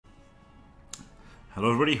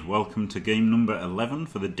Hello everybody, welcome to game number 11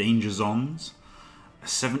 for the Danger Zones. A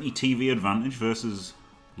 70 TV advantage versus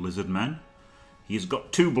Lizardmen. He's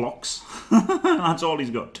got 2 blocks. That's all he's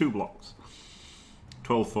got, 2 blocks.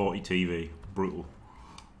 1240 TV, brutal.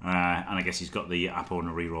 And I guess he's got the Apo on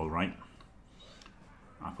a reroll, right?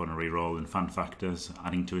 Apo on a reroll and fan factors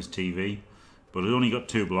adding to his TV. But he's only got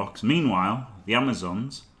 2 blocks. Meanwhile, the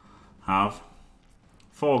Amazons have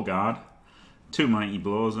 4 guard, 2 mighty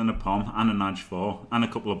blows and a pom and a nudge 4 and a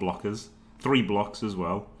couple of blockers, 3 blocks as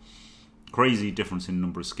well. Crazy difference in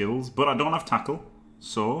number of skills, but I don't have tackle,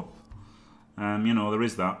 so you know, there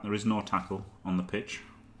is that. There is no tackle on the pitch.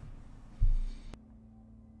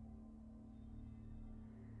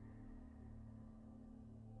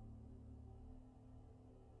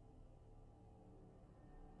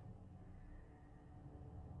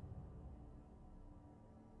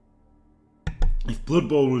 If Blood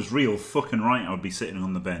Bowl was real, fucking right, I would be sitting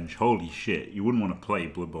on the bench. Holy shit, you wouldn't want to play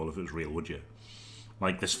Blood Bowl if it was real, would you?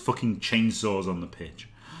 Like, there's fucking chainsaws on the pitch.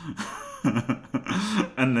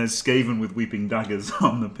 And there's Skaven with weeping daggers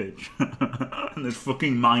on the pitch. And there's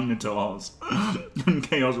fucking Minotaurs. And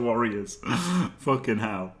Chaos Warriors. Fucking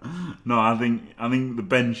hell. No, I think the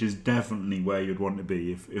bench is definitely where you'd want to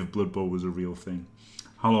be if Blood Bowl was a real thing.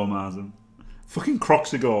 Hello, Marzen. Fucking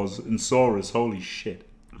Croxagors and Saurus, holy shit.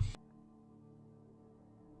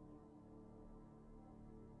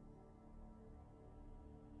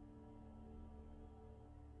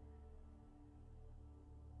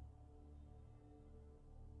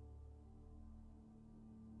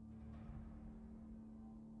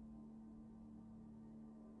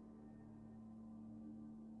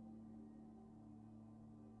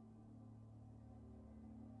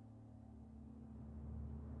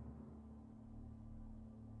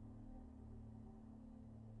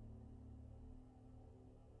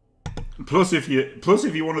 Plus, if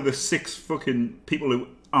you're one of the 6 fucking people who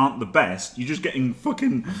aren't the best, you're just getting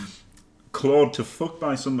fucking clawed to fuck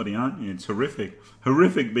by somebody, aren't you? It's horrific.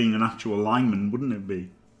 Horrific being an actual lineman, wouldn't it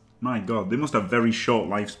be? My God, they must have very short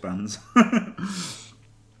lifespans.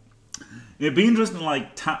 It'd be interesting,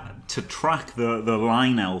 like, to track the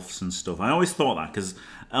line elves and stuff. I always thought that, because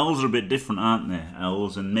elves are a bit different, aren't they?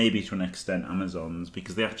 Elves, and maybe to an extent Amazons,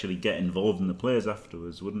 because they actually get involved in the plays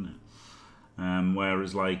afterwards, wouldn't it?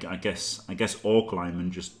 Whereas, like, I guess orc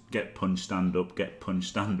linemen just get punched, stand up, get punched,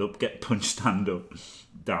 stand up, get punched, stand up,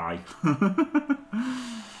 die.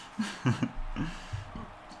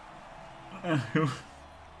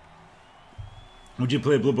 Would you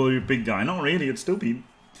play Blood Bowl with a big guy? Not really. It'd still be.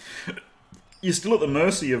 You're still at the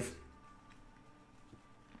mercy of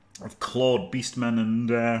clawed beastmen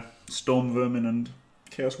and storm vermin and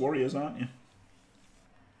chaos warriors, aren't you?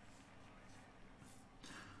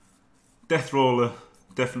 Death Roller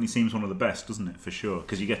definitely seems one of the best, doesn't it? For sure,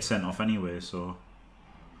 because you get sent off anyway, so...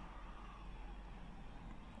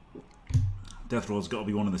 Death Roller's got to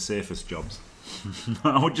be one of the safest jobs.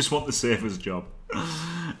 I would just want the safest job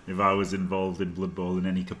if I was involved in Blood Bowl in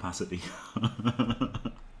any capacity.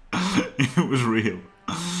 If it was real.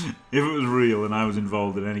 If it was real and I was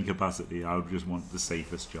involved in any capacity, I would just want the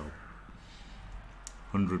safest job.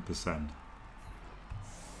 100%.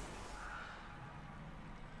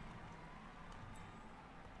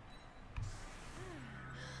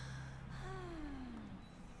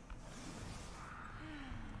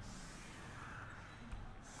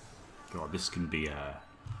 God, this can be a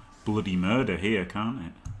bloody murder here, can't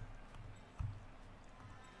it?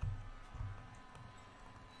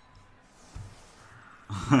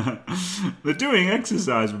 The doing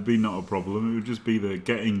exercise would be not a problem. It would just be the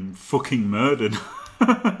getting fucking murdered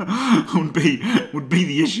would be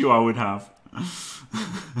the issue I would have.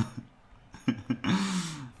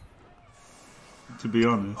 To be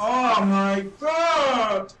honest. Oh my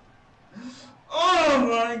God! Oh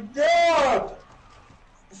my God!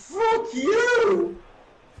 Fuck you!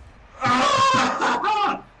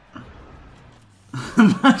 Ah!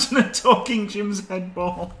 Imagine a talking Jim's head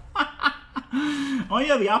ball. Oh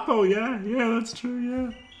yeah, the Apo, yeah, that's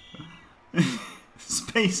true, yeah.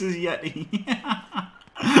 Spacer's Yeti.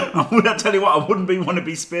 I tell you what, I wouldn't want to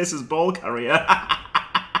be Spacer's ball carrier.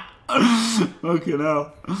 Fucking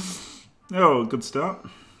hell. Oh, good start.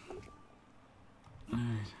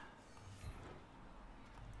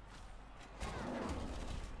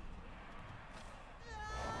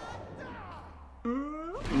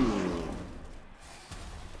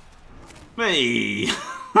 Hey!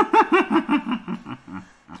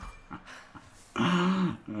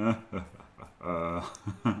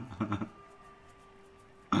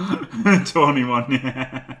 Tony one,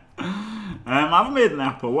 yeah. I haven't made an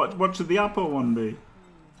apple. What should the apple one be?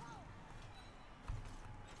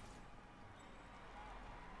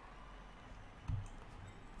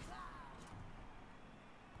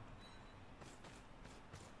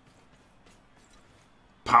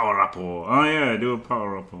 power up or oh yeah, do a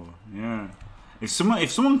power up or yeah. If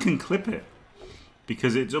someone can clip it,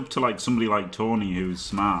 because it's up to like somebody like Tony who's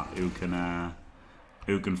smart who can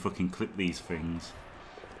fucking clip these things,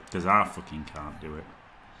 because I fucking can't do it.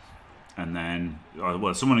 And then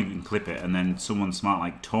well, someone who can clip it, and then someone smart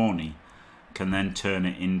like Tony can then turn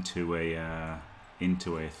it into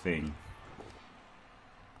a thing,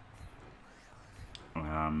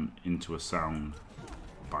 into a sound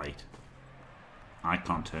bite. I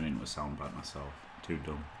can't turn it into a sound bite myself. Too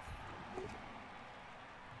dumb.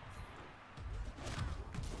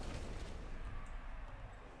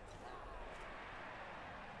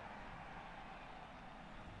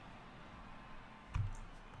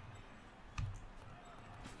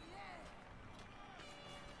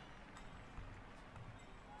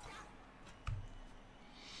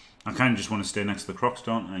 I kind of just want to stay next to the Crocs,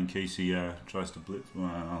 don't I, in case he tries to blitz.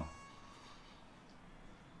 Well,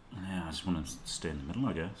 yeah, I just want to stay in the middle,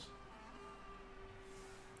 I guess.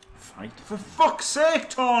 Fight. For fuck's sake,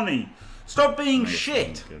 Tony! Stop being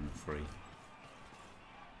shit! Get him free.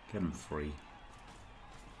 Get him free.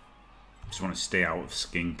 Just want to stay out of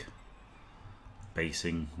skink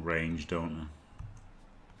basing range, don't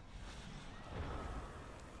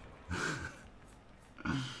I?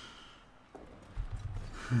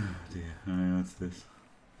 Oh dear, what's this?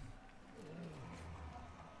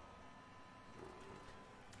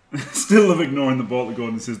 Still love ignoring the ball to go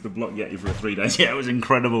and assist the block Yeti for 3 days. Yeah, it was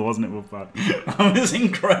incredible, wasn't it, Wolfpack? It was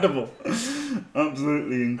incredible.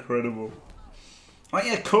 Absolutely incredible. Oh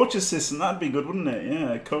yeah, coach assistant, that'd be good, wouldn't it?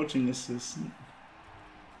 Yeah, coaching assistant.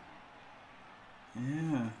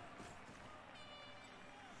 Yeah.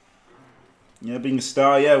 Yeah, being a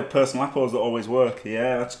star, yeah, with personal apples that always work.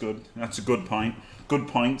 Yeah, that's good. That's a good point. Good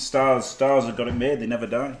point. Stars have got it made, they never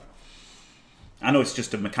die. I know it's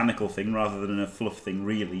just a mechanical thing rather than a fluff thing,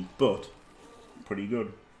 really, but pretty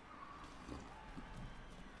good.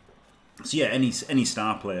 So yeah, any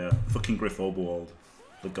star player, fucking Griff Oberwald,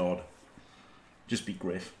 the god. Just be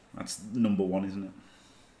Griff. That's #1, isn't it?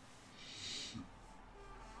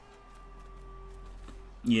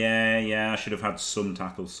 Yeah, I should have had some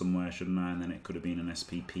tackles somewhere, shouldn't I? And then it could have been an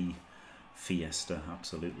SPP fiesta,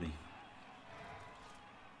 absolutely.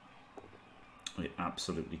 It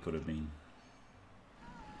absolutely could have been.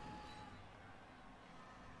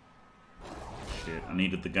 Shit, I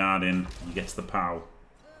needed the guard in. He gets the pow.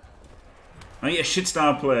 Oh yeah, shit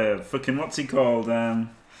star player. Fucking what's he called?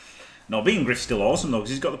 No, being Griff's still awesome though,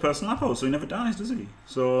 because he's got the personal apple, so he never dies, does he?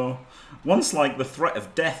 So once like the threat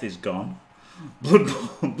of death is gone,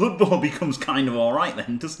 Blood Bowl becomes kind of alright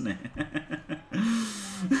then, doesn't it?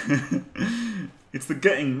 It's the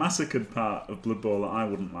getting massacred part of Blood Bowl that I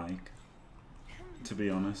wouldn't like, to be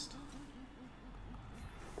honest.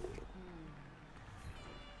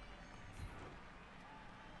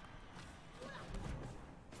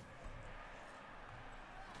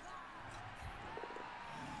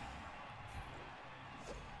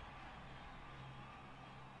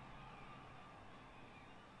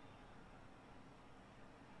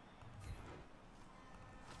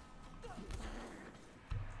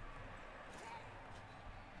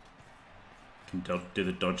 Can do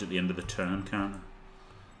the dodge at the end of the turn, can't I?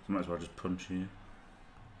 So might as well just punch you.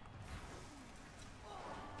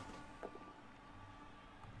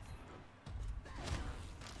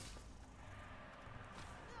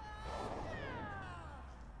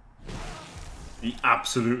 He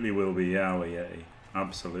absolutely will be Yowie Yeti.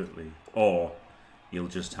 Absolutely. Or you'll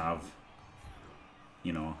just have,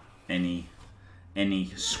 you know, any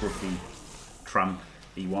scruffy tramp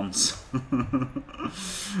he wants.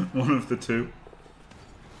 One of the two.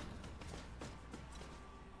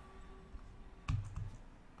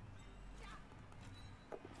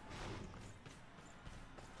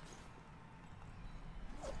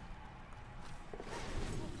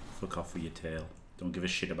 Fuck off with your tail. Don't give a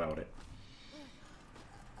shit about it.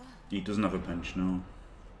 He doesn't have a bench, no.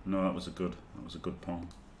 No, that was a good pawn.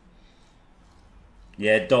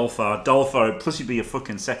 Yeah, Dolphar. Dolphar. Plus you'd be a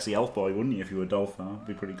fucking sexy elf boy, wouldn't you, if you were Dolphar? It'd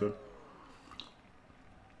be pretty good.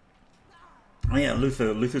 Oh yeah,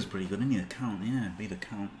 Luther's pretty good, isn't he? The Count, yeah, be the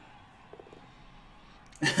Count.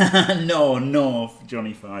 No,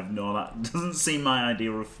 Johnny 5. No, that doesn't seem my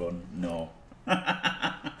idea of fun. No.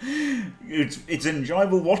 It's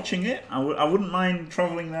enjoyable watching it. I wouldn't mind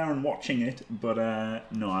travelling there and watching it, but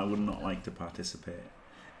no, I would not like to participate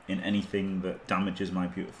in anything that damages my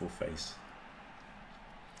beautiful face.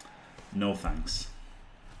 No thanks.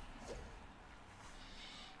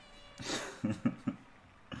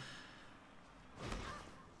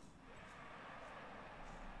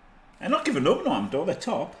 I'm not giving up, no, I'm though. They're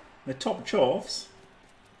top. They're top chorfs.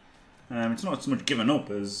 It's not so much given up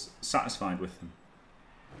as satisfied with them.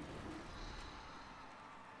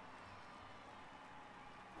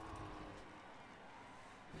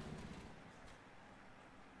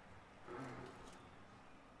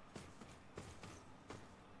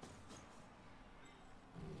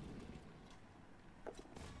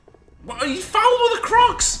 What, are you fouled with the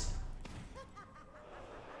Crocs?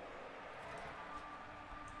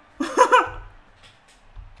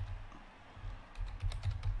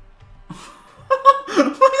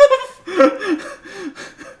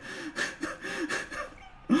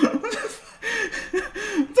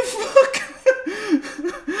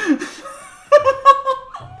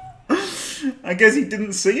 I guess he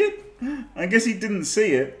didn't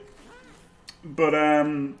see it. But,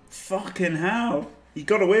 fucking hell. He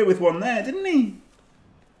got away with one there, didn't he?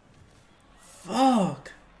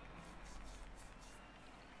 Fuck.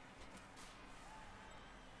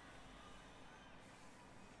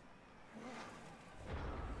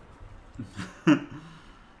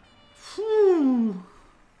 Whew.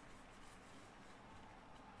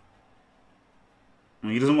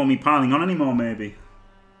 He doesn't want me piling on anymore, maybe.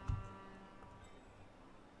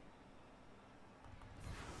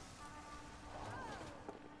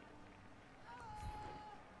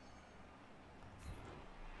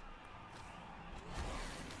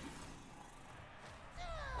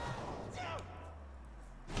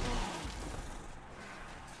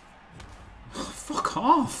 Fuck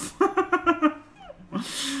off.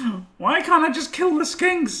 Why can't I just kill the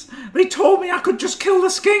skinks? They told me I could just kill the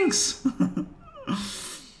skinks.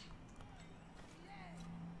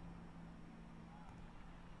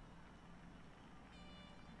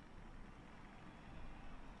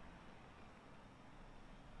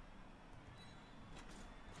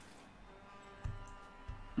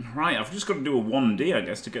 Right, I've just got to do a 1D, I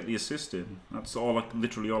guess, to get the assist in. That's all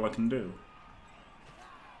literally all I can do.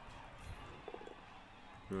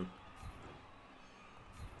 Good.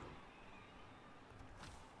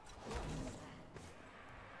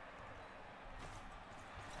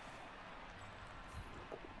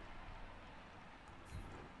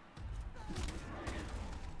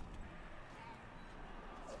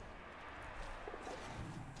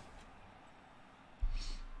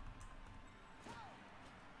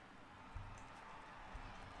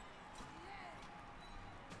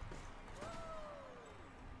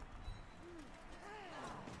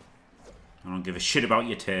 I don't give a shit about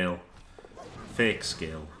your tail. Fake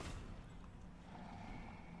skill.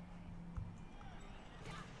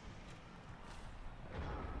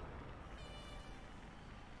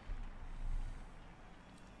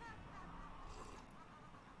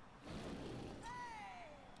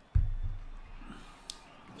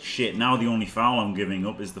 Shit, now the only foul I'm giving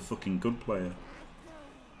up is the fucking good player.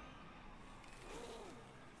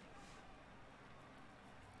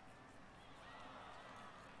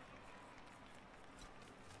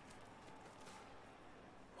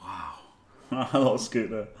 Hello,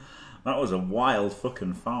 Scooter. That was a wild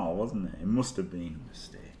fucking foul, wasn't it? It must have been a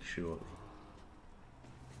mistake, surely.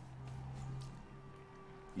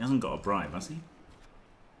 He hasn't got a bribe, has he?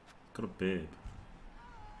 Got a babe.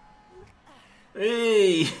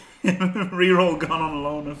 Hey! Reroll gone on a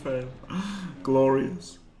loner fail.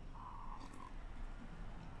 Glorious.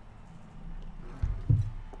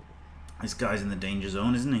 This guy's in the danger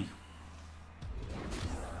zone, isn't he?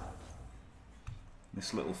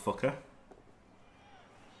 This little fucker.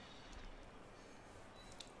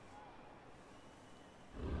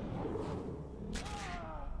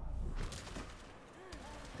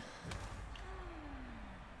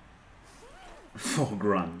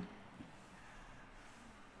 $4,000.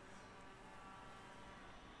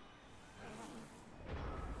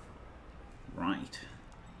 Right.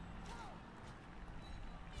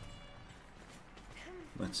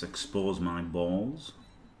 Let's expose my balls.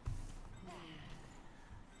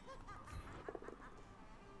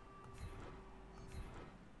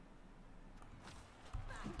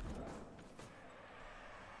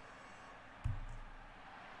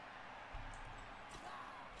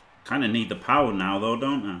 Kind of need the power now, though,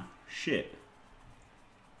 don't I? Shit.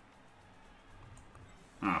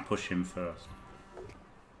 Ah, push him first.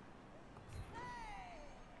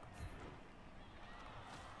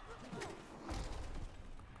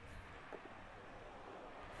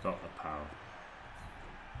 Got the power.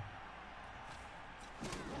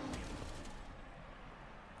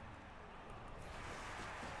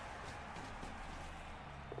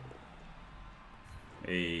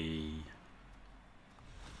 Hey.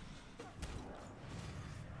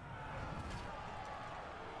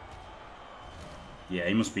 Yeah,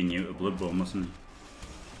 he must be new to Blood Bowl, mustn't he?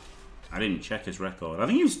 I didn't check his record. I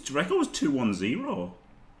think his record was 2-1-0.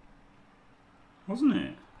 wasn't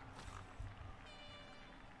it?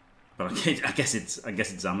 But I guess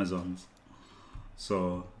it's Amazon's.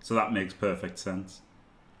 So that makes perfect sense.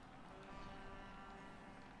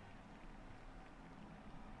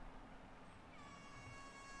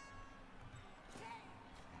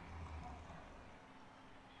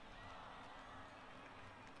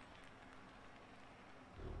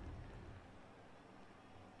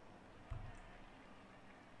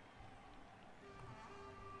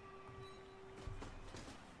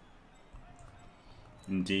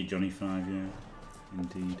 Indeed, Johnny 5, yeah.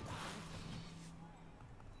 Indeed.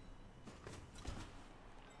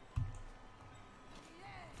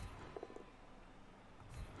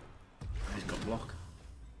 He's got block.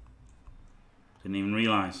 Didn't even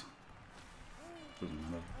realise. Doesn't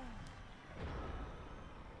matter.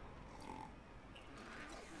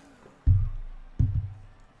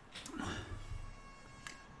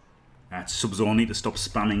 Sub-Zone need to stop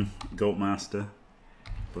spamming Goatmaster.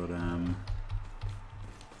 But,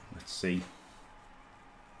 let's see.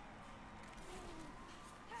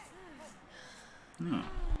 Oh.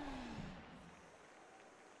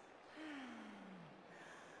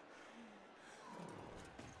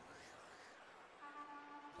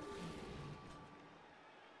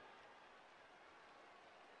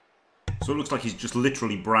 So it looks like he's just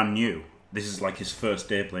literally brand new. This is like his first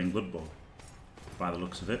day playing Blood Bowl, by the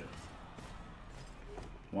looks of it.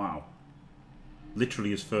 Wow.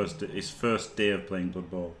 Literally his first day of playing Blood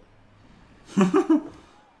Bowl.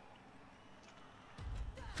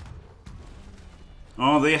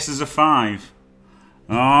 Oh, the S is a 5.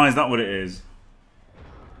 Oh, is that what it is?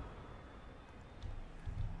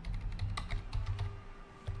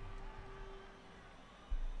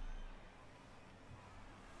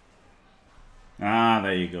 Ah,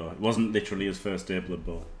 there you go. It wasn't literally his first day of Blood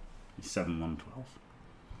Bowl. He's 7-1-12.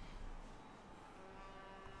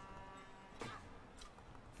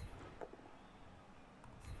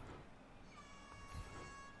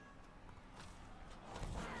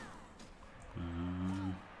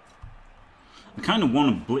 I kind of want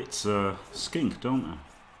to blitz Skink, don't I?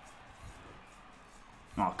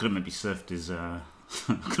 Oh, I could have maybe surfed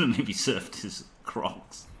his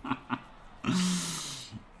Crocs.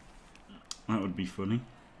 That would be funny.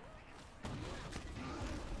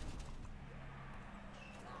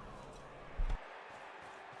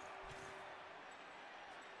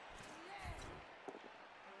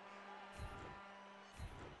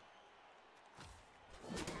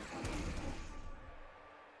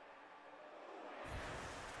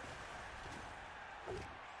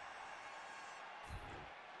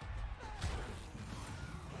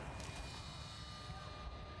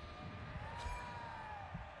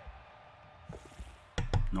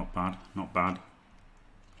 Not bad, not bad.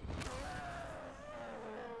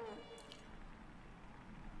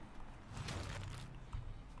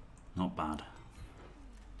 Not bad.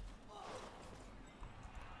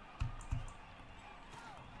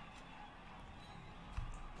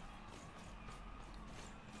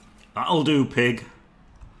 That'll do, pig.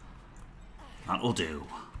 That'll do.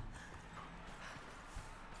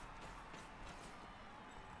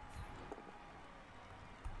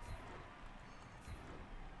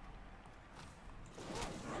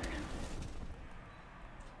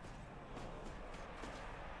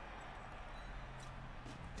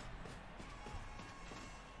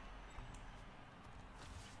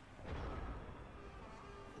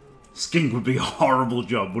 Skink would be a horrible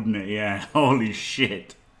job, wouldn't it? Yeah. Holy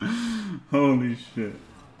shit. Holy shit.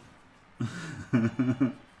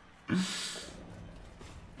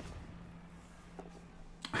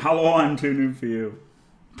 Hello, I'm too new for you.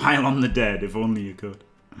 Pile on the dead, if only you could.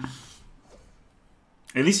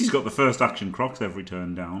 At least he's got the first action Crocs every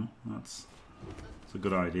turn down. That's a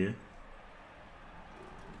good idea.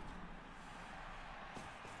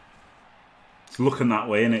 It's looking that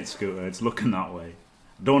way, innit, Scooter? It's looking that way.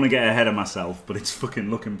 Don't want to get ahead of myself, but it's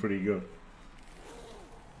fucking looking pretty good.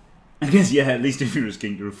 I guess, yeah, at least if you're a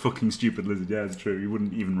skink, you're a fucking stupid lizard. Yeah, it's true. You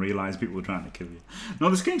wouldn't even realise people were trying to kill you.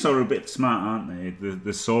 No, the skinks are a bit smart, aren't they?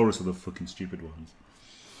 The Saurus are the fucking stupid ones.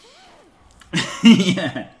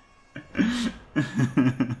 Yeah.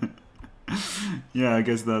 Yeah, I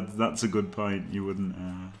guess that's a good point. You wouldn't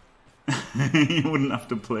you wouldn't have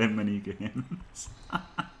to play many games.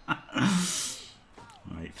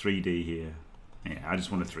 Right, 3D here. Yeah, I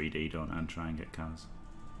just want a 3D, don't I, and try and get cars.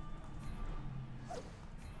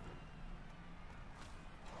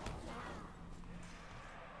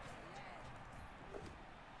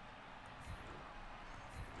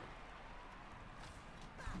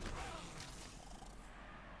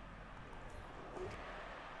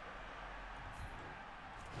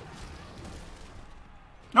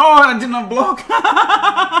 Oh, I didn't have block.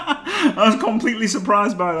 I was completely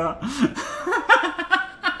surprised by that.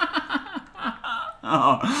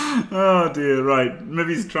 Oh dear, right.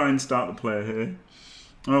 Maybe he's trying to start the play here.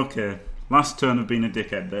 Okay. Last turn of being a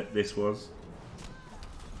dickhead, this was.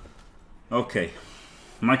 Okay.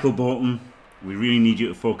 Michael Bolton, we really need you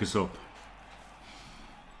to focus up.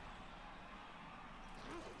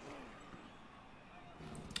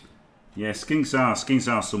 Yeah, skinks are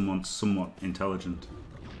somewhat intelligent.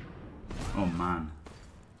 Oh man.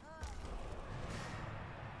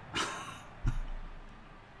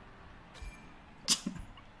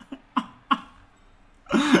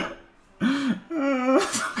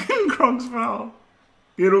 Fucking Crocs foul.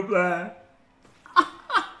 Get up there.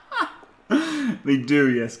 They do,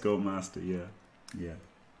 yes, Goldmaster, yeah. Yeah.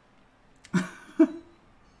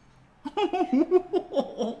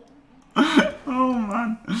 Oh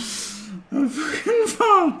man. A fucking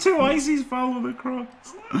foul. 2 ices foul with the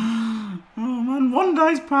Crocs. Oh man, 1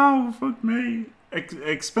 dice power, fuck me.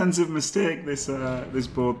 Expensive mistake this this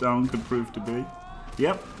board down could prove to be.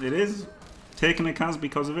 Yep, it is. Taking a Kaz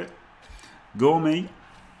because of it. Go me.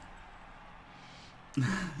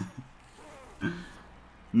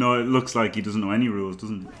 No, it looks like he doesn't know any rules,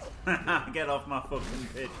 doesn't it? Get off my fucking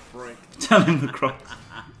pitch, prick. Tell him the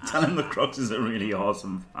Crocs is a really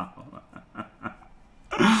awesome foul.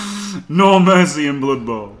 No mercy in Blood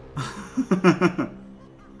Bowl.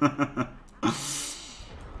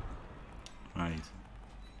 Right.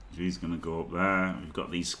 G's gonna go up there. We've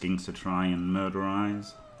got these skinks to try and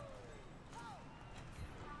murderize.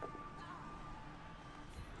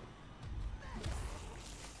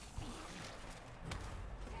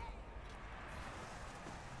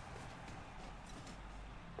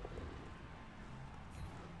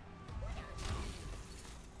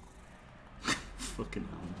 Fucking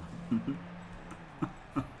hell.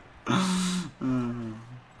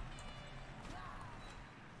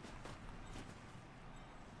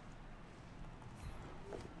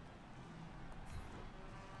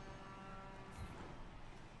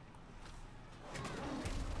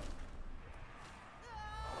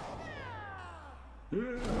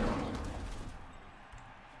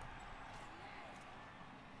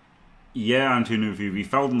 Yeah, I'm too new for you. We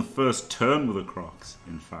fouled on the first turn with the Crocs,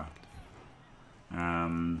 in fact.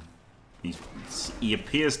 He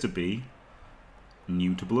appears to be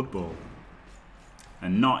new to Blood Bowl.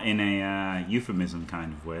 And not in a euphemism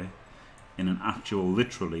kind of way. In an actual,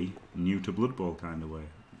 literally, new to Blood Bowl kind of way.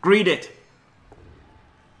 Greet it!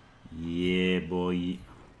 Yeah, boy.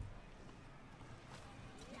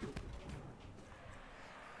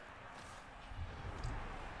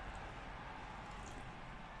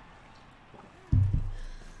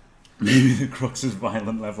 Maybe the Crocs is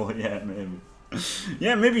violent level, yeah, maybe.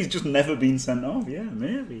 Yeah, maybe he's just never been sent off, yeah,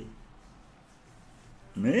 maybe.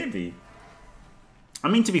 Maybe. I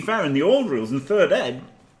mean, to be fair, in the old rules, in 3rd Ed,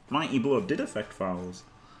 Mighty Blow did affect fouls.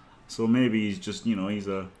 So maybe he's just, you know, he's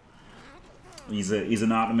an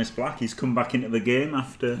Artemis Black. He's come back into the game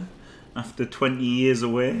after 20 years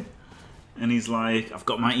away. And he's like, I've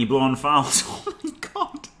got Mighty Blow on fouls. Oh my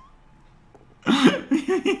god.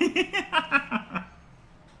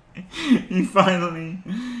 He finally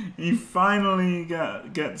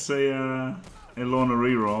gets a Lorna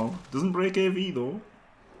reroll. Doesn't break AV though.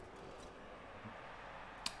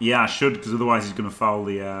 Yeah, I should, because otherwise he's gonna foul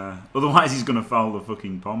the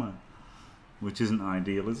fucking Pommer, which isn't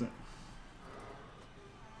ideal, is it?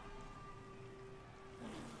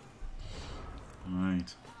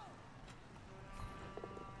 Right.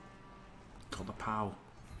 Got the pow.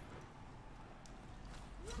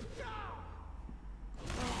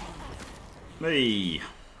 Hey!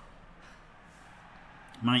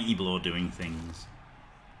 Mighty Blow doing things.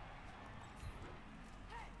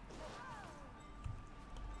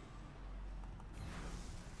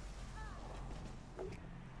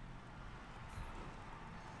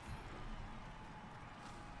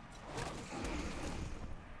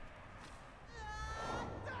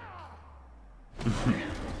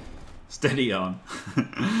 Steady on.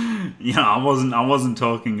 Yeah, I wasn't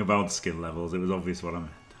talking about skill levels. It was obvious what I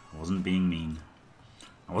meant. I wasn't being mean.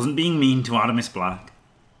 I wasn't being mean to Artemis Black.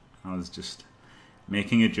 I was just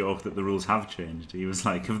making a joke that the rules have changed. He was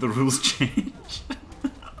like, have the rules changed?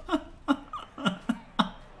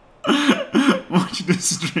 Watch the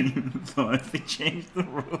stream and thought if they changed the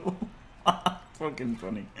rule. Fucking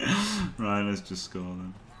funny. Right, let's just score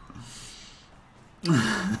then.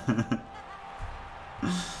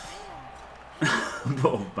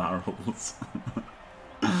 Both barrels.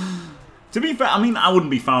 To be fair, I mean, I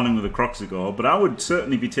wouldn't be fouling with a Croxigo, but I would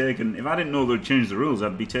certainly be taking, if I didn't know they'd change the rules,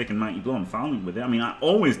 I'd be taking Mighty Blow and fouling with it. I mean, I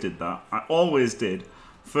always did that. I always did.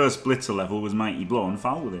 first blitzer level was Mighty Blow and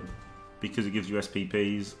foul with him. Because it gives you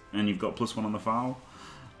SPPs and you've got +1 on the foul.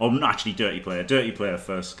 Or not actually Dirty Player. Dirty Player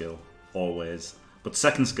first skill, always. But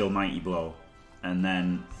second skill, Mighty Blow. And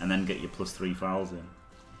then get your +3 fouls in.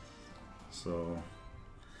 So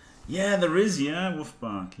yeah, there is, yeah,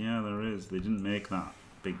 Wolfbark. Yeah, there is. They didn't make that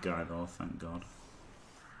big guy though, thank God.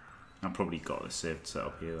 I probably got a saved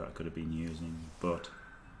setup here that I could have been using, but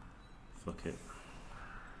fuck it.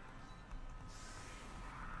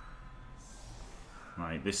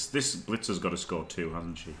 Right, this Blitzer's got to score 2,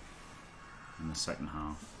 hasn't she? In the second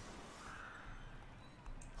half.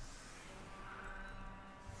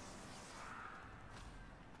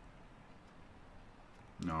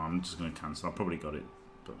 No, I'm just going to cancel. I probably got it,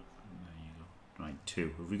 but there you go. Right,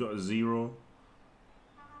 2. Have we got a 0?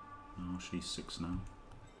 No, she's 6 now.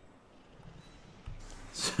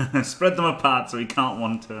 Spread them apart so he can't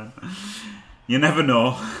one turn. You never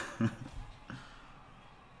know.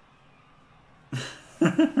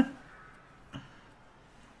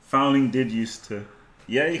 Fouling did used to.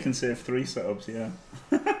 Yeah, you can save 3 setups, yeah.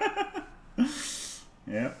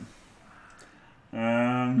 Yeah.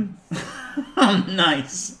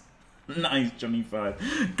 Nice. Nice, Johnny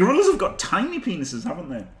 5. Gorillas have got tiny penises, haven't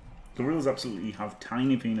they? Gorillas absolutely have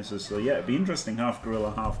tiny penises, so yeah, it'd be interesting, half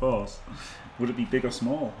gorilla, half horse. Would it be big or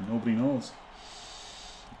small? Nobody knows.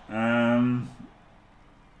 No,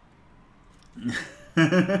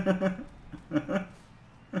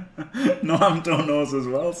 I'm don't knows as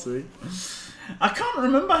well, see. I can't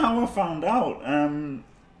remember how I found out.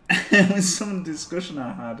 It was some discussion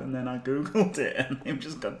I had and then I googled it and they've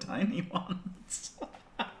just got tiny ones.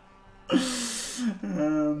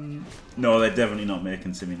 No, they're definitely not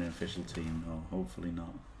making Simi an official team. No, hopefully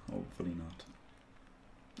not. Hopefully not.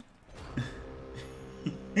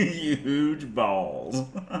 Huge balls.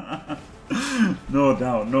 No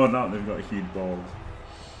doubt they've got huge balls.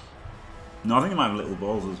 No, I think they might have little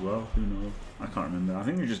balls as well. Who knows? I can't remember. I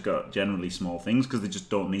think they've just got generally small things because they just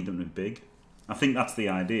don't need them to be big. I think that's the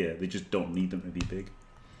idea. They just don't need them to be big.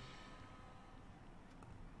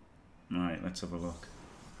 Alright, let's have a look.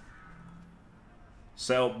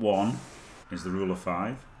 Setup 1 is the rule of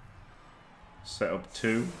 5. Setup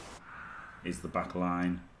 2 is the back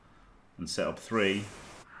line. And setup 3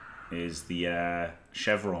 is the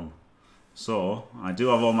chevron. So, I do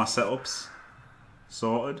have all my setups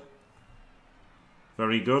sorted.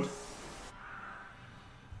 Very good.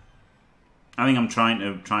 I think I'm trying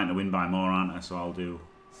to win by more, aren't I? So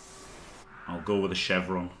I'll go with a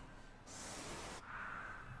chevron.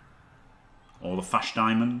 Or the Fash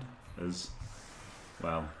Diamond, as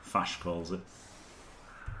well, Fash calls it.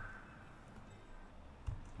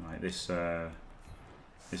 Right, this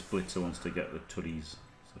Blitzer wants to get the tutties,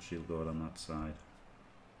 so she'll go on that side.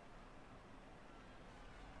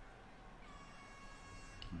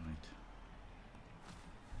 Right.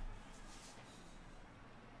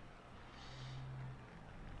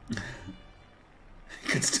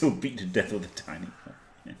 Could still beat to death with a tiny one.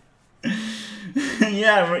 Yeah,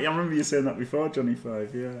 yeah, I remember you saying that before, Johnny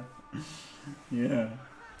 5. Yeah, yeah,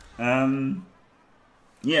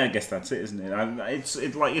 yeah. I guess that's it, isn't it?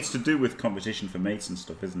 It's to do with competition for mates and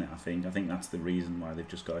stuff, isn't it? I think that's the reason why they've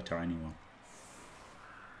just got a tiny one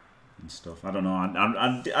and stuff. I don't know.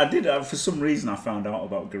 I did for some reason I found out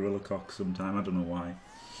about gorilla cock sometime. I don't know why.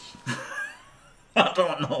 I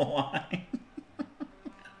don't know why.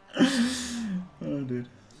 Oh, dude.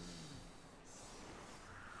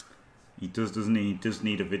 He does, doesn't he? He does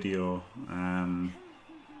need a video.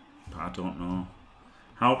 But I don't know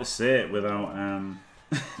how to say it without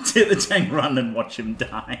take the tank run and watch him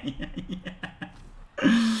die. Yeah.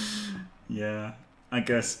 Yeah. I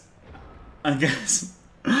guess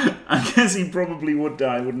he probably would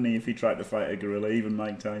die, wouldn't he, if he tried to fight a gorilla, even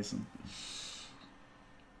Mike Tyson.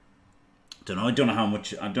 I don't know how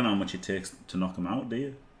much it takes to knock him out, do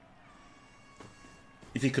you?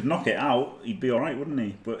 If he could knock it out, he'd be alright, wouldn't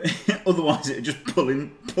he? But otherwise it'd just pull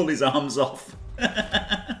his arms off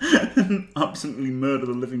and absolutely murder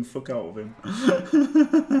the living fuck out of him.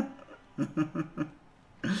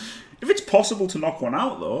 If it's possible to knock one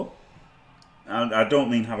out, though, I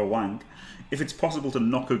don't mean have a wank. If it's possible to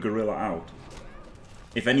knock a gorilla out,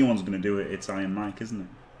 if anyone's going to do it, it's Iron Mike, isn't it?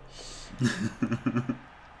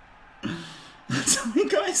 That's how he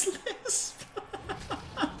got his lisp.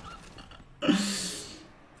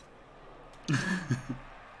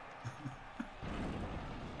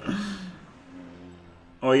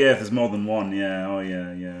 Oh yeah, if there's more than one, yeah. Oh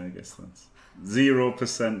yeah, I guess that's...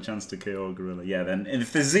 0% chance to KO a gorilla. Yeah, then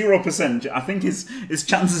if there's 0%, I think his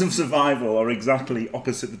chances of survival are exactly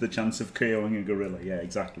opposite of the chance of KOing a gorilla. Yeah,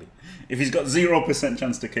 exactly. If he's got 0%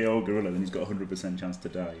 chance to KO a gorilla, then he's got 100% chance to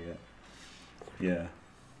die. Yeah.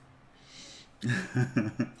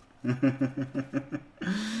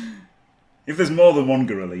 If there's more than one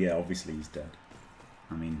gorilla, yeah, obviously he's dead.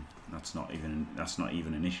 I mean, that's not even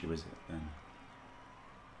an issue, is it? Then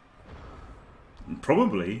and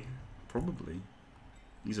probably.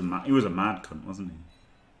 He was a mad cunt, wasn't he?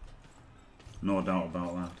 No doubt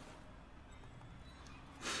about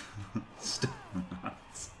that.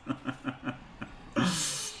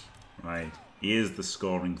 Right, here's the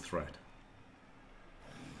scoring threat.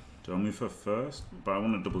 Do I move her first? But I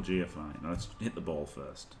want a double GFI. Now let's hit the ball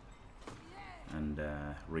first. And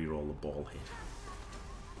re-roll the ball hit.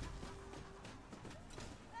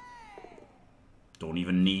 Don't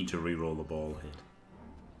even need to re-roll the ball hit.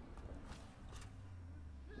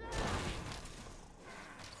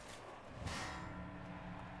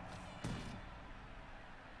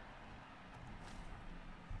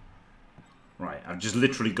 Right, I've just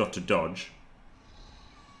literally got to dodge.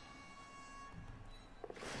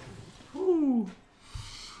 Ooh.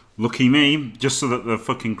 Lucky me, just so that the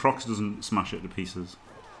fucking Crocs doesn't smash it to pieces.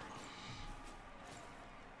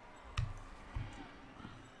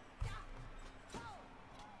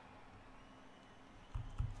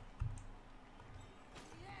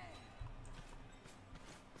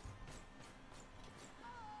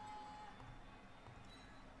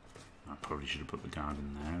 I probably should have put the guard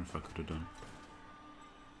in there if I could have done.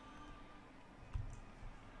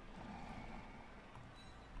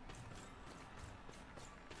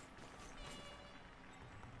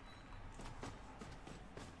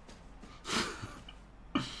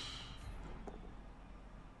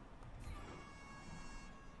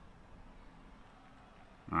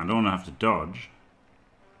 I don't want to have to dodge.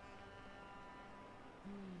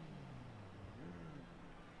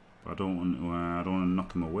 But I don't want to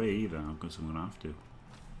knock him away either, because I'm going to have to.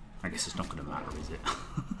 I guess it's not going to matter, is it?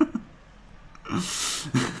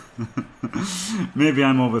 Maybe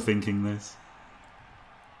I'm overthinking this.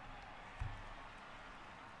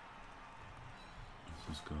 Let's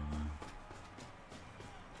just go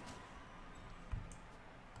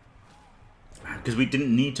there. Because we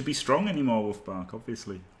didn't need to be strong anymore, Wolfbark,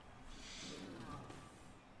 obviously.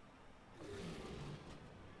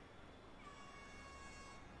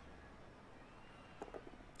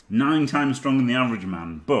 Nine times stronger than the average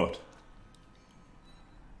man, but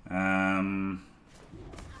a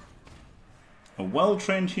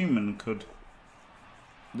well-trained human could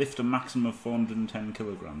lift a maximum of 410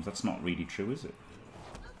 kilograms. That's not really true, is it?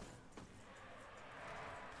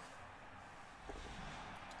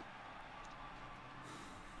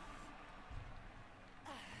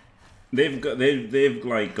 They've got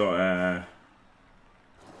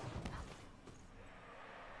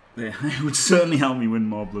it would certainly help me win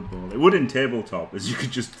more Blood Bowl. It would in tabletop, as you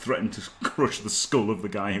could just threaten to crush the skull of the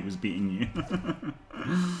guy who was beating you.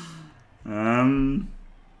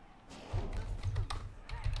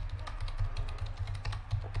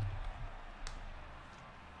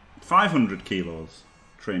 500 kilos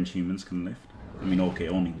trained humans can lift. I mean, okay,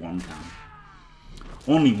 only one can.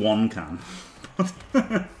 Only one can.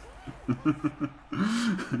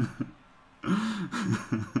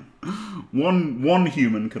 One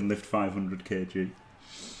human can lift 500 kg.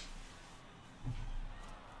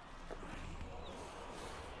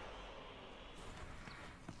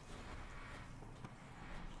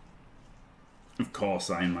 Of course,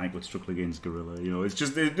 Iron Mike would struggle against Gorilla. You know, it's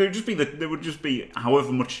just there would just be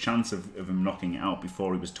however much chance of him knocking it out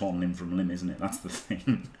before he was torn limb from limb, isn't it? That's the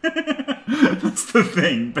thing. That's the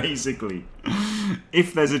thing, basically.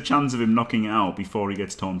 If there's a chance of him knocking it out before he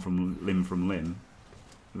gets torn from limb,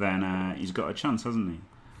 then he's got a chance, hasn't he?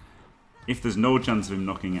 If there's no chance of him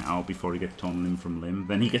knocking it out before he gets torn limb from limb,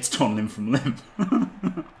 then he gets torn limb from limb.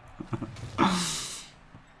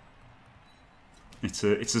 It's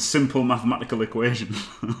a simple mathematical equation.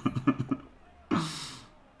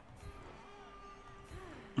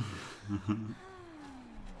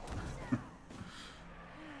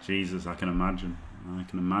 Jesus, I can imagine. I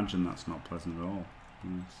can imagine that's not pleasant at all.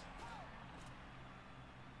 Yes.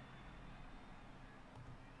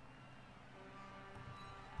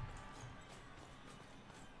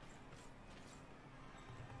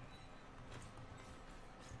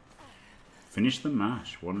 Finish the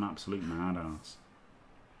mash. What an absolute mad ass.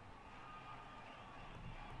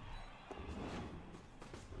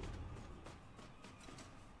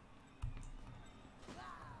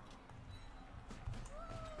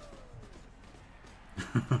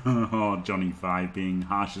 Oh, Johnny 5 being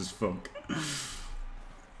harsh as fuck.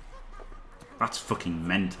 That's fucking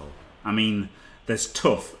mental. I mean, there's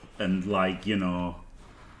tough and, like, you know,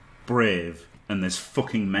 brave, and there's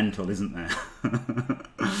fucking mental, isn't there?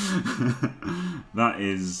 that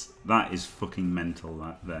is fucking mental,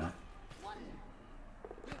 that there.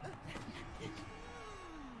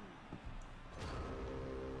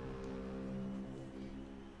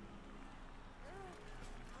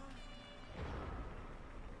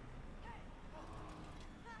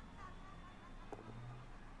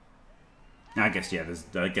 I guess there's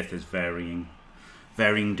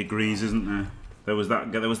varying degrees, isn't there? There was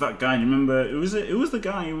that guy. You remember? It was the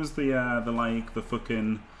guy who was the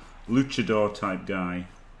fucking luchador type guy,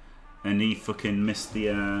 and he fucking missed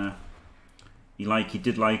the he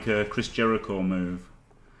did like a Chris Jericho move,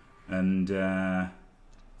 and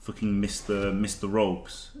fucking missed the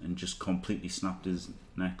ropes and just completely snapped his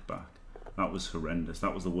neck back. That was horrendous.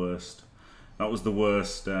 That was the worst. That was the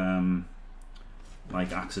worst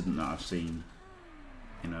like accident that I've seen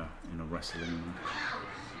in a wrestling.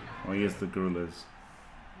 Oh, here's the gorillas.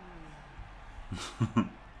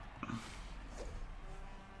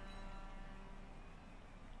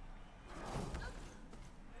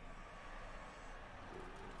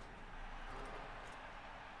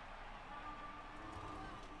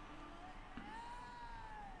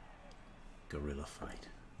 Gorilla fight.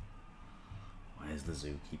 Where's the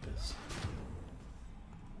zookeepers?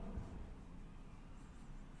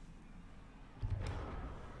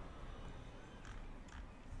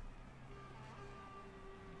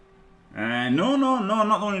 No,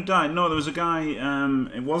 not the one who died. No, there was a guy.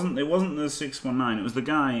 It wasn't the 619. It was the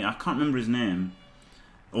guy. I can't remember his name.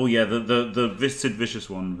 Oh yeah, the Sid Vicious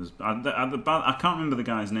one was. I can't remember the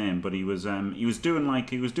guy's name, but he was doing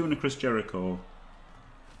a Chris Jericho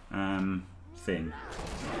thing.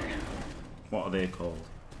 What are they called?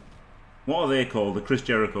 The Chris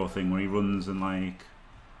Jericho thing where he runs and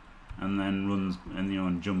then runs and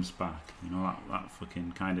and jumps back. You know that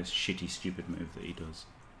fucking kind of shitty, stupid move that he does.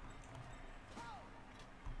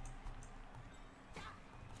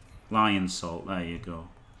 Lion salt, there you go.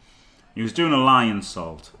 He was doing a lion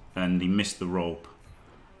salt and he missed the rope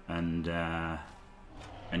and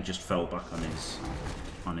just fell back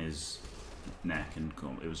on his neck and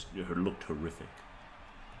it looked horrific.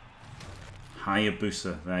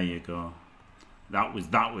 Hayabusa, there you go. That was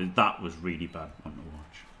really bad one to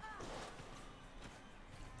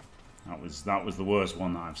watch. That was the worst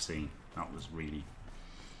one that I've seen. That was really,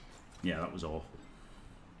 yeah, that was awful.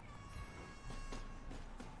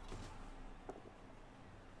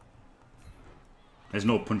 There's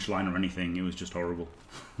no punchline or anything, it was just horrible.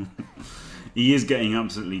 He is getting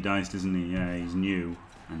absolutely diced, isn't he? Yeah, he's new,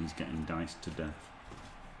 and he's getting diced to death.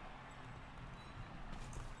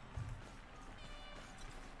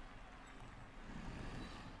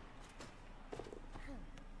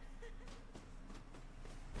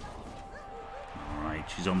 Alright,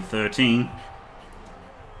 she's on 13.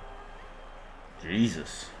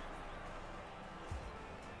 Jesus.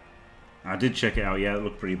 I did check it out, yeah, it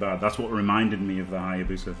looked pretty bad. That's what reminded me of the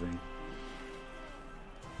Hayabusa thing.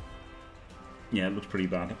 Yeah, it looks pretty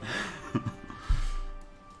bad.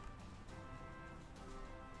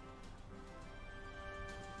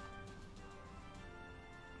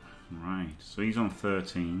 Right, so he's on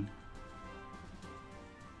 13.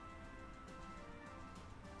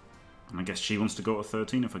 And I guess she wants to go to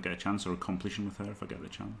 13 if I get a chance, or a completion with her if I get the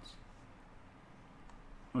chance.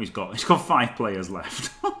 Oh, he's got 5 players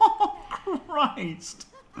left. Christ.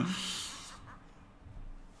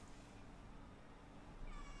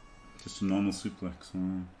 Just a normal suplex.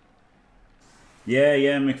 Oh. Yeah,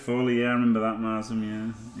 Mick Foley. Yeah, I remember that,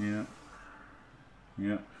 Marsum.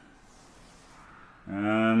 Yeah.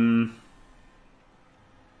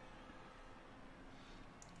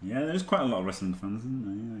 Yeah, there's quite a lot of wrestling fans, isn't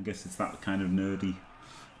there? Yeah, I guess it's that kind of nerdy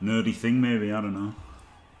thing, maybe. I don't know.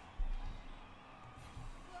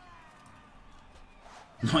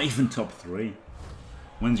 Not even top 3.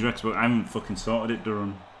 When's your Xbox? I haven't fucking sorted it,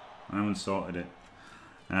 Duran. I haven't sorted it.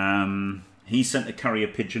 He sent a carrier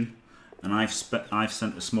pigeon, and I've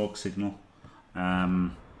sent a smoke signal.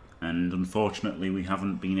 And unfortunately, we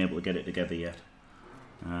haven't been able to get it together yet.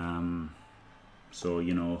 So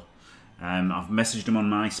you know, I've messaged him on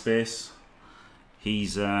MySpace.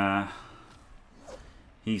 He's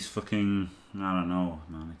fucking. I don't know,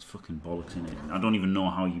 man. It's fucking bollocks in it. I don't even know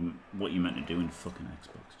what you meant to do in fucking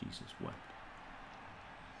Xbox. Jesus, what?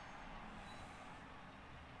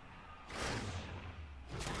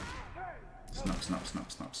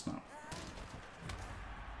 Snap.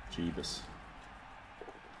 Jeebus.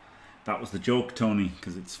 That was the joke, Tony,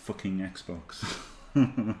 because it's fucking Xbox.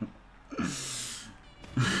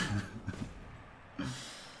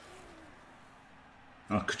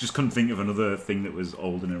 just couldn't think of another thing that was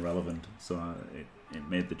old and irrelevant, so it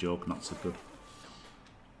made the joke not so good.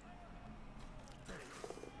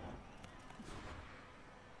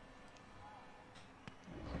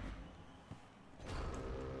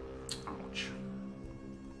 Ouch.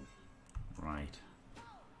 Right.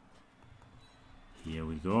 Here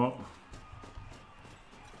we go.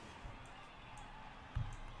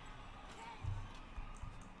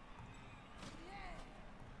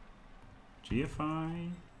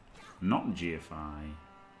 GFI? Not GFI.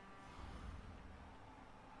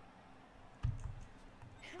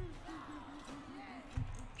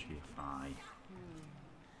 GFI.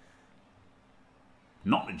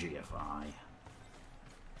 Not a GFI.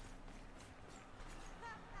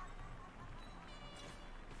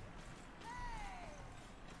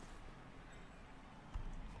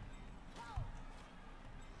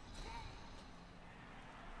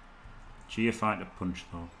 GFI to punch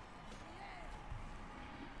though.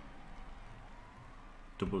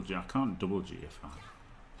 Double G. I can't double GFI.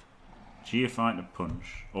 GFI to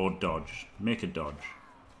punch or dodge. Make a dodge.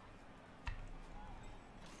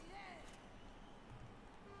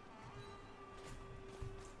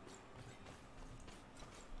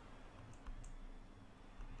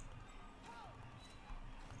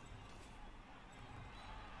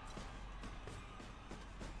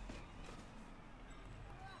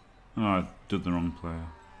 Oh, I did the wrong player.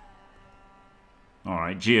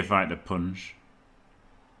 Alright, GFI to punch.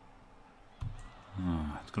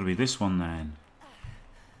 Oh, it's got to be this one then.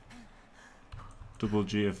 Double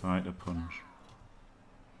GFI to punch.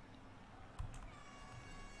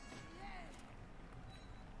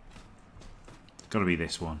 It's got to be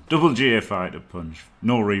this one. Double GFI to punch.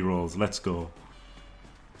 No rerolls. Let's go.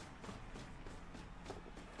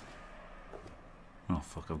 Oh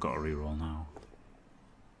fuck! I've got a reroll now.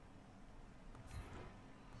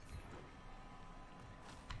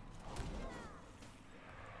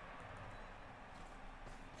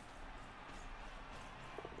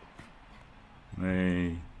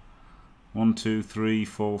 Hey, 1, 2, 3,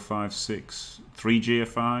 4, 5, 6, 3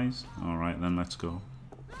 GFIs. All right, then let's go.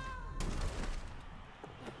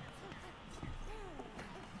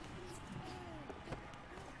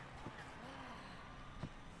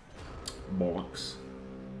 Bollocks.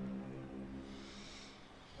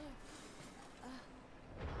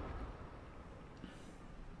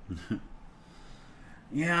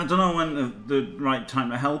 Yeah, I don't know when the right time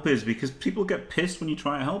to help is, because people get pissed when you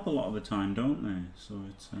try to help a lot of the time, don't they? So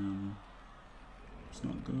it's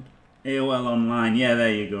not good. AOL Online, yeah,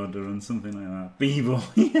 there you go, Duran, something like that. Beebo,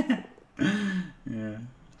 yeah. Yeah.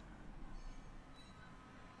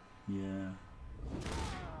 Yeah.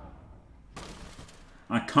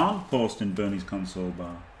 I can't post in Bernie's console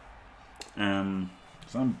bar.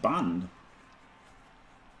 Because I'm banned.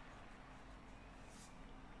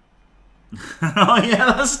 Oh yeah,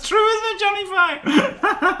 that's true, isn't it, Johnny Five?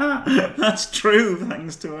 That's true,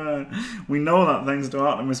 thanks to her. We know that thanks to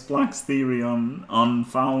Artemis Black's theory on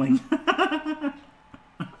fouling.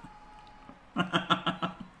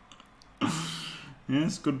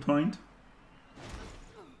 Yes, good point.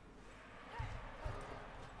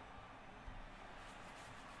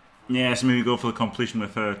 Yeah, so maybe go for the completion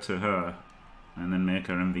with her to her, and then make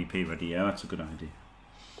her MVP ready. Yeah, that's a good idea.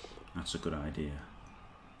 That's a good idea.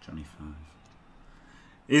 Johnny Five.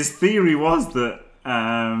 His theory was that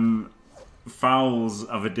fouls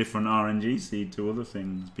have a different RNG seed to other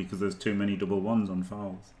things because there's too many double ones on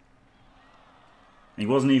fouls. He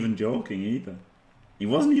wasn't even joking either. He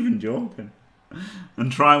wasn't even joking.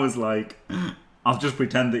 And Try was like, I'll just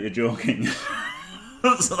pretend that you're joking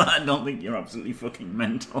so that I don't think you're absolutely fucking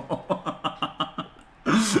mental.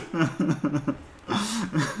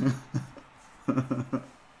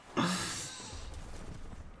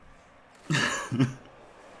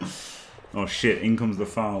 Oh shit, in comes the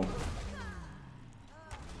foul.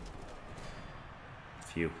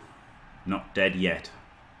 Phew. Not dead yet.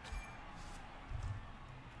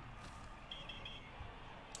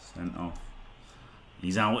 Sent off.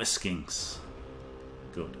 He's out of skinks.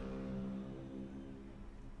 Good.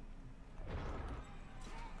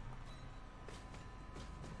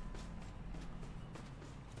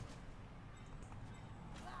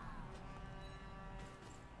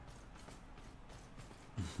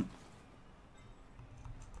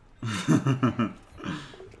 Get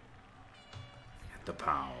the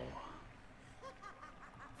pow.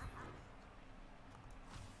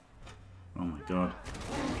 Oh my god.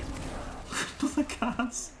 Another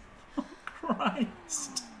cards. Oh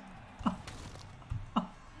Christ.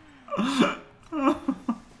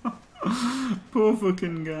 Poor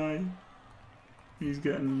fucking guy. He's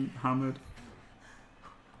getting hammered.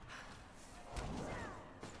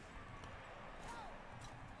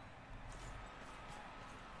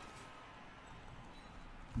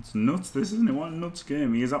 It's nuts, this, isn't it? What a nuts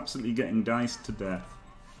game. He is absolutely getting diced to death.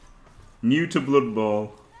 New to Blood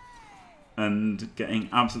Bowl. And getting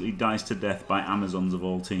absolutely diced to death by Amazons of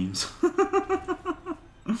all teams.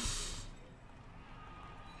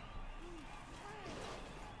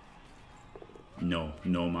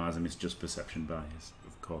 No, Marsum, it's just perception bias.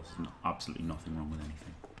 Of course, there's absolutely nothing wrong with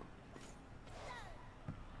anything.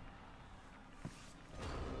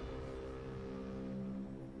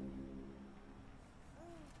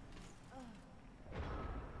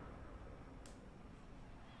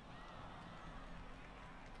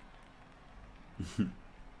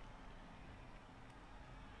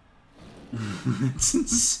 It's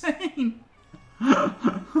insane.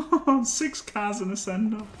 6 cars and a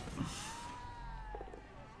send-off.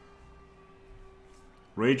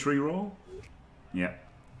 Rage reroll? Yeah.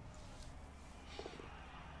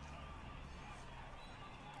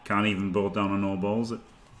 Can't even bolt down on no balls it.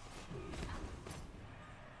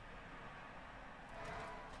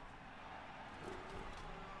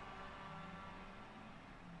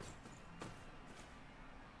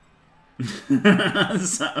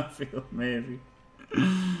 Satterfield, maybe.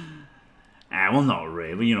 Well, not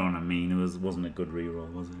really. You know what I mean. It wasn't a good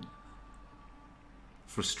reroll, was it?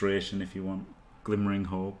 Frustration, if you want. Glimmering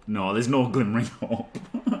hope. No, there's no glimmering hope.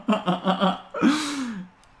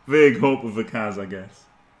 Vague hope of a Kaz, I guess,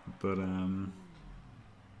 but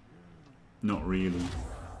not really.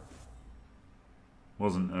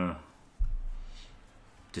 Wasn't a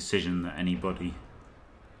decision that anybody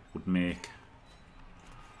would make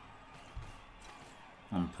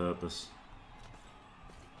on purpose.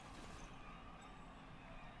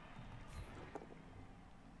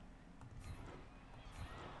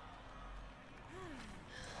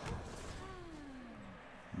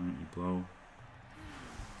 Mighty blow.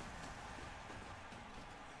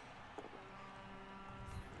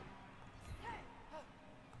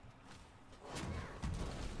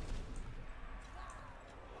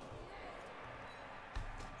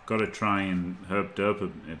 Got to try and herb derp a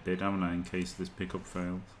bit, haven't I, in case this pickup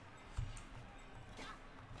fails.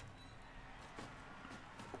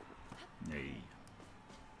 Hey.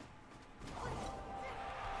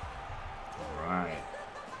 Alright.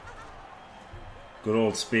 Good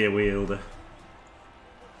old spear wielder.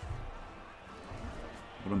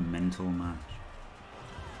 What a mental match.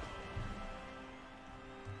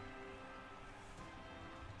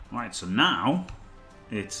 Right, so now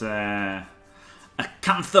it's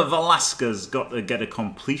Acantha Velasquez got to get a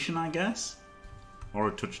completion, I guess, or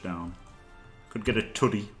a touchdown. Could get a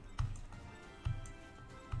tutty.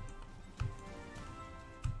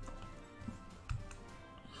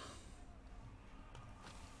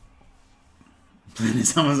 Playing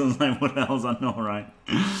his Amazon's like, what else? I know, right?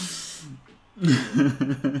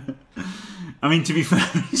 I mean, to be fair,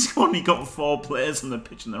 he's only got 4 players on the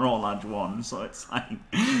pitch and they're all Edge 1, so it's like,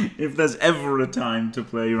 if there's ever a time to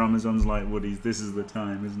play your Amazons like Woodies, this is the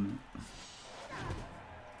time, isn't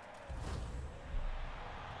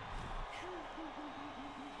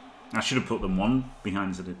it? I should have put them 1 behind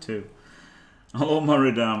instead of 2. Hello,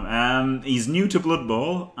 Moridam. He's new to Blood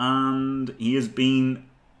Bowl and he has been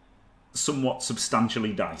somewhat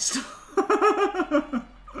substantially diced.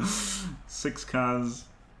 6 cars.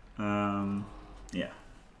 Yeah.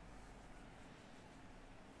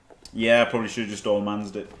 Yeah, I probably should have just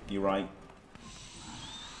all-mansed it. You're right.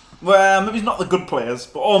 Well, maybe it's not the good players,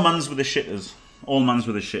 but all-mans with the shitters. All-mans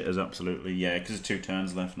with the shitters, absolutely. Yeah, because there's 2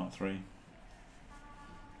 turns left, not 3.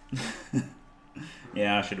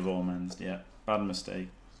 Yeah, I should have all-mansed, yeah. Bad mistake.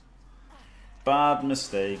 Bad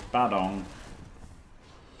mistake. Bad on.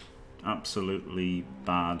 Absolutely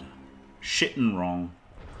bad. Shit and wrong.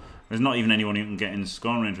 There's not even anyone who can get in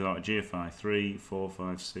scoring range without a GFI. 3, 4,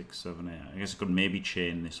 5, 6, 7, 8. I guess I could maybe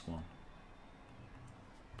chain this one.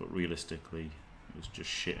 But realistically, it was just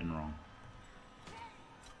shit and wrong.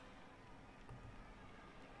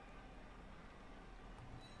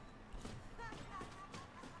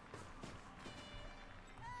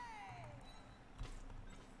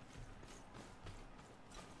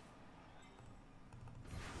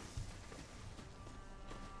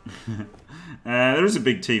 There is a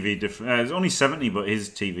big TV difference. It's only 70, but his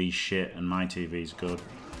TV's shit and my TV's good.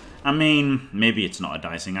 I mean, maybe it's not a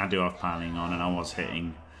dicing. I do have piling on, and I was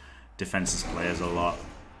hitting defenseless players a lot.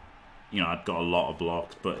 You know, I'd got a lot of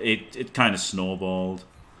blocks, but it kind of snowballed.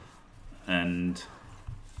 And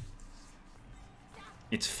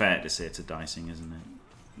it's fair to say it's a dicing, isn't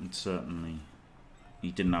it? And certainly,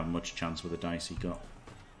 he didn't have much chance with the dice he got.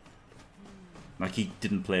 Like, he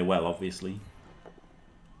didn't play well, obviously.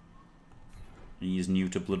 He is new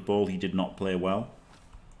to Blood Bowl. He did not play well.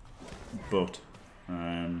 But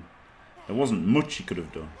there There wasn't much he could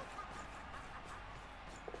have done.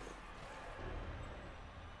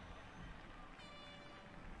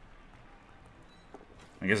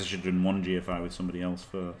 I guess I should have done one GFI with somebody else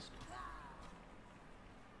first.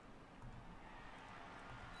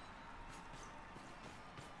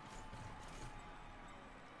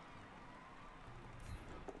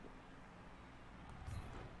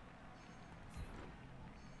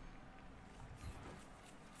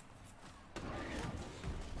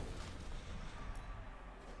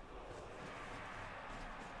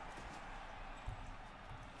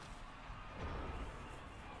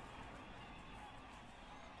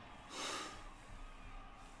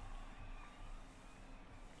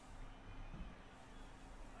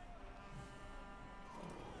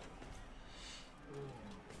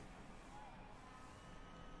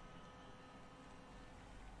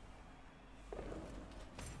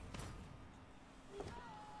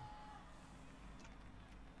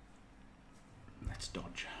 Let's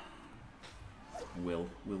dodge. Will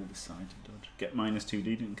decide to dodge. Get -2D,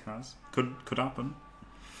 didn't Kaz? Could happen.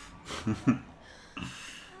 I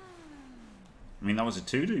mean, that was a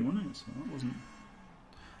 2D, wasn't it? So that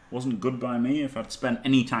wasn't good by me. If I'd spent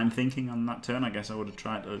any time thinking on that turn, I guess I would have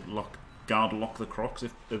tried to lock the Crocs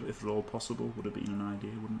if at all possible. Would have been an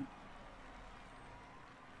idea, wouldn't it?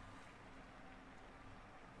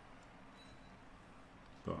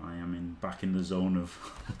 But I am back in the zone of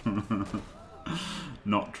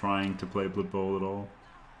not trying to play Blood Bowl at all.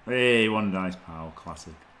 Hey, 1 dice, pal.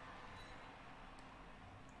 Classic.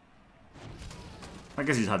 I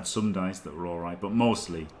guess he's had some dice that were alright, but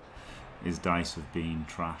mostly his dice have been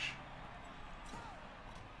trash.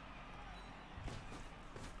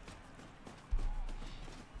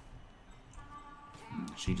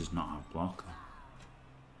 She does not have block.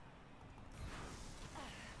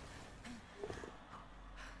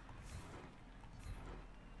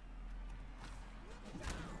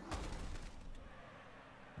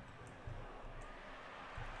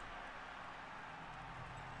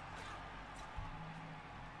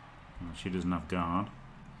 She doesn't have guard.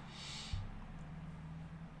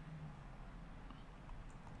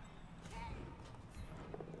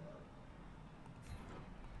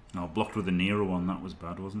 Oh, blocked with the Nero one. That was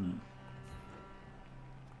bad, wasn't it?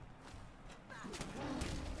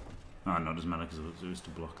 Oh, no, it doesn't matter because it was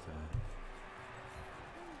to block there.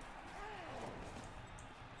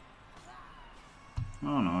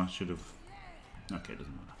 Oh, no, I should have... Okay, it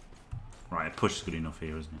doesn't matter. Right, a push is good enough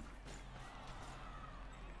here, isn't it?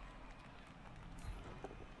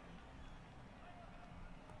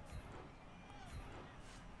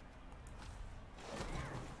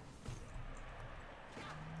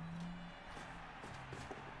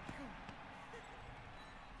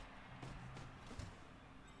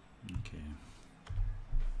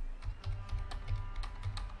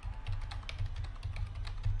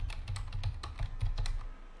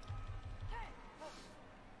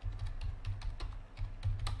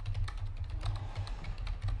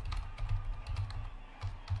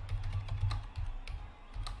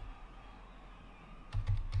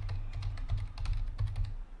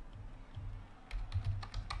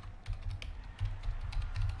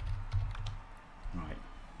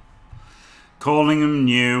 Calling him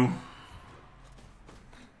new.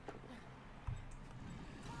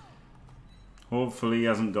 Hopefully he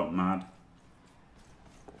hasn't got mad.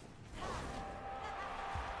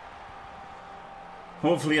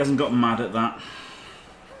 Hopefully he hasn't got mad at that.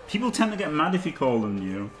 People tend to get mad if you call them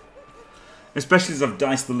new. Especially as I've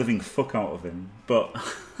diced the living fuck out of him. But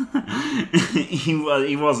he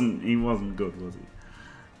wasn't good, was he?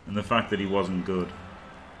 And the fact that he wasn't good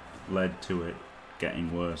led to it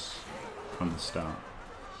getting worse from the start.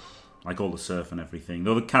 Like all the surf and everything.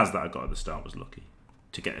 Though the Kaz that I got at the start was lucky.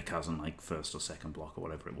 To get a Kaz on like first or second block or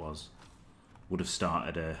whatever it was. Would have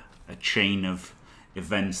started a chain of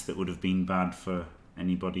events that would have been bad for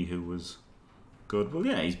anybody who was good. Well,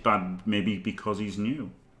 yeah, he's bad maybe because he's new.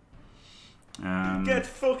 Get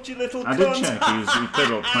fucked, you little cunt! I did check. He played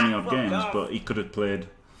about 20 odd games, but he could have played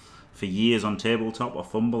for years on tabletop or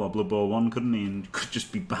Fumble or Blood Bowl 1, couldn't he? And could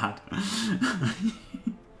just be bad.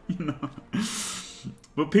 You know.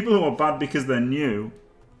 But people who are bad because they're new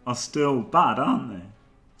are still bad, aren't they?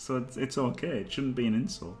 So it's okay. It shouldn't be an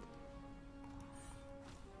insult.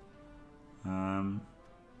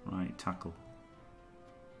 Right, tackle.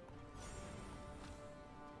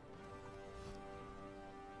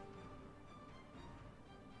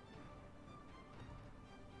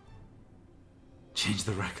 Change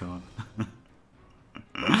the record.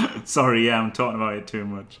 Sorry, yeah, I'm talking about it too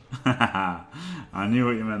much. I knew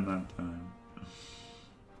what you meant that time.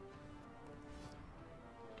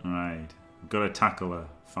 Right, got to tackle her,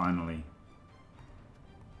 finally.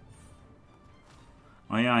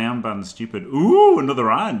 Oh yeah, I am bad and stupid. Ooh, another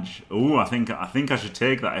Aj. Ooh, I think I should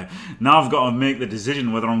take that. Now I've got to make the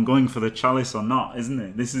decision whether I'm going for the Chalice or not, isn't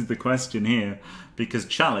it? This is the question here. Because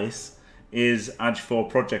Chalice is Aj 4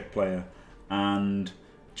 project player. And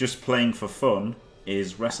just playing for fun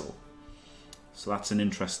is Wrestle. So that's an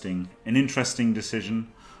interesting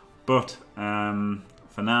decision. But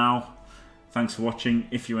for now, thanks for watching.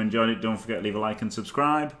 If you enjoyed it, don't forget to leave a like and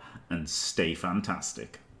subscribe. And stay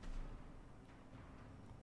fantastic.